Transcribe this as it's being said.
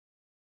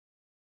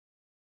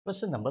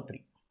Question number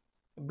 3.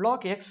 A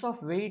block X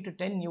of weight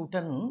 10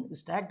 Newton is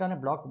stacked on a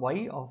block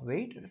Y of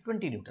weight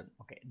 20 Newton.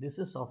 Okay, this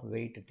is of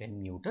weight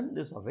 10 Newton,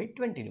 this is of weight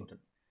 20 Newton.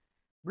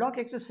 Block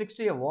X is fixed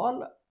to a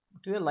wall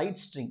to a light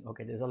string.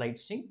 Okay, there is a light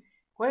string.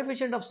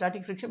 Coefficient of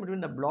static friction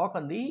between the block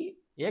on the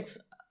X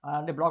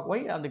and the block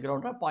Y on the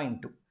ground are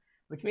 0.2.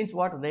 Which means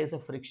what? There is a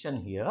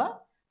friction here.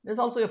 There is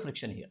also a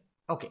friction here.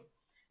 Okay.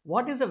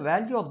 What is the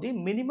value of the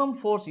minimum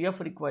force F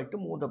required to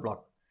move the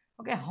block?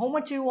 Okay, how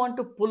much you want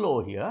to pull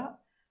over here?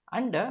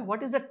 And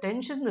what is the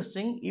tension in the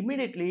string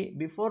immediately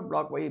before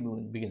block Y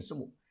begins to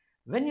move?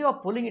 When you are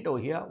pulling it over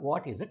here,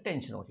 what is the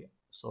tension over here?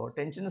 So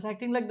tension is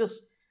acting like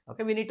this.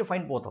 Okay, we need to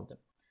find both of them.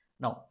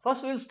 Now,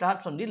 first we will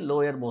start from the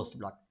lowermost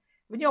block.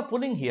 When you are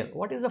pulling here,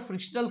 what is the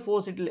frictional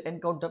force it will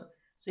encounter?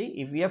 See,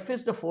 if F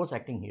is the force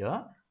acting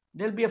here,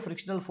 there will be a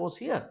frictional force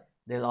here.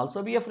 There will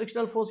also be a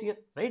frictional force here,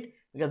 right?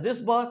 Because this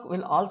block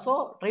will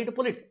also try to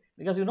pull it.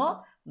 Because you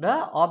know, the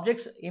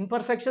object's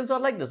imperfections are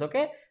like this,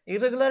 okay?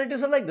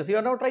 Irregularities are like this. You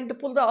are now trying to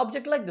pull the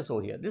object like this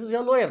over here. This is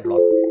your lower block,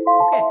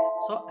 okay?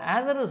 So,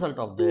 as a result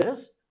of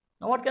this,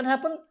 now what can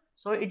happen?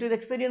 So, it will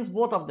experience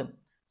both of them.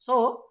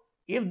 So,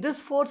 if this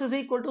force is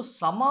equal to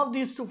sum of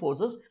these two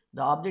forces,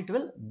 the object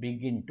will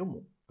begin to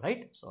move,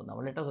 right? So, now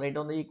let us write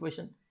down the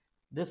equation.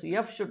 This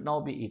F should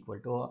now be equal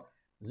to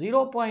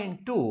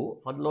 0.2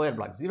 for the lower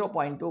block,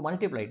 0.2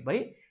 multiplied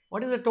by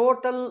what is the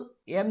total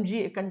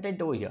mg content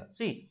over here?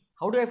 See,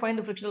 how do I find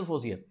the frictional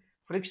force here?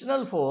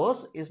 Frictional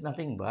force is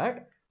nothing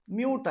but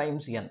mu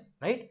times n,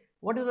 right?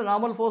 What is the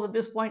normal force at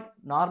this point?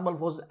 Normal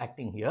force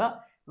acting here,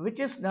 which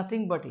is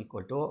nothing but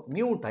equal to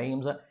mu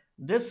times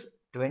this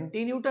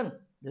 20 Newton,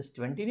 this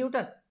 20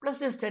 Newton plus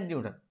this 10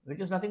 Newton,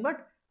 which is nothing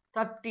but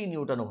 30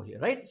 Newton over here,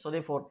 right? So,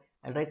 therefore,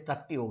 I'll write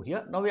 30 over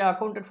here. Now, we are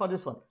accounted for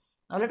this one.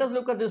 Now, let us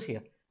look at this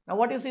here. Now,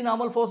 what is the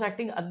normal force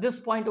acting at this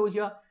point over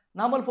here?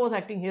 Normal force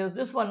acting here is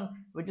this one,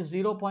 which is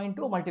 0.2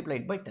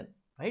 multiplied by 10,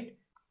 right?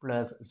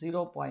 Plus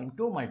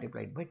 0.2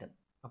 multiplied by 10.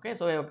 Okay,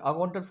 so I have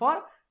accounted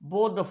for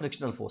both the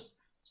frictional force.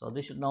 So,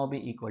 this should now be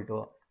equal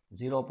to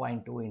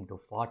 0.2 into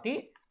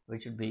 40,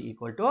 which should be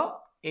equal to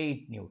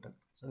 8 Newton.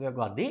 So, we have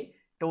got the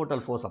total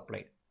force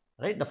applied,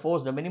 right? The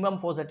force, the minimum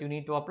force that you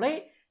need to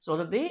apply so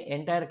that the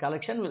entire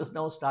collection will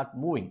now start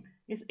moving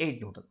is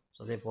 8 Newton.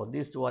 So, therefore,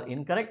 these two are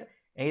incorrect.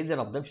 Either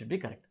of them should be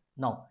correct.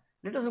 Now,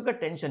 let us look at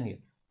tension here.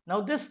 Now,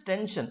 this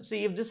tension,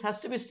 see, if this has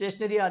to be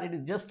stationary or it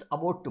is just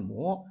about to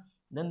move,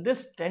 then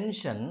this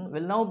tension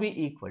will now be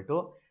equal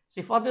to,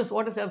 see, for this,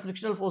 what is the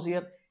frictional force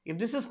here? If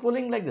this is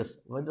pulling like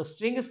this, when the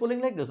string is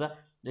pulling like this,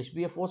 there should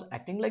be a force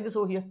acting like this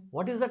over here.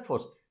 What is that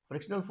force?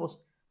 Frictional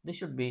force. This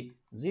should be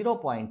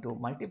 0.2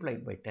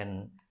 multiplied by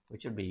 10,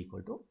 which should be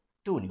equal to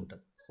 2 Newton.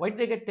 Why did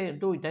they get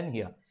 10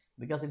 here?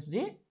 Because it's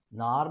the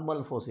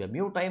normal force here,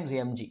 mu times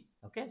mg.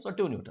 Okay, so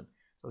 2 Newton.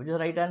 So, which is the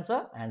right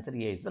answer? Answer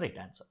A is the right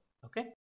answer. Okay.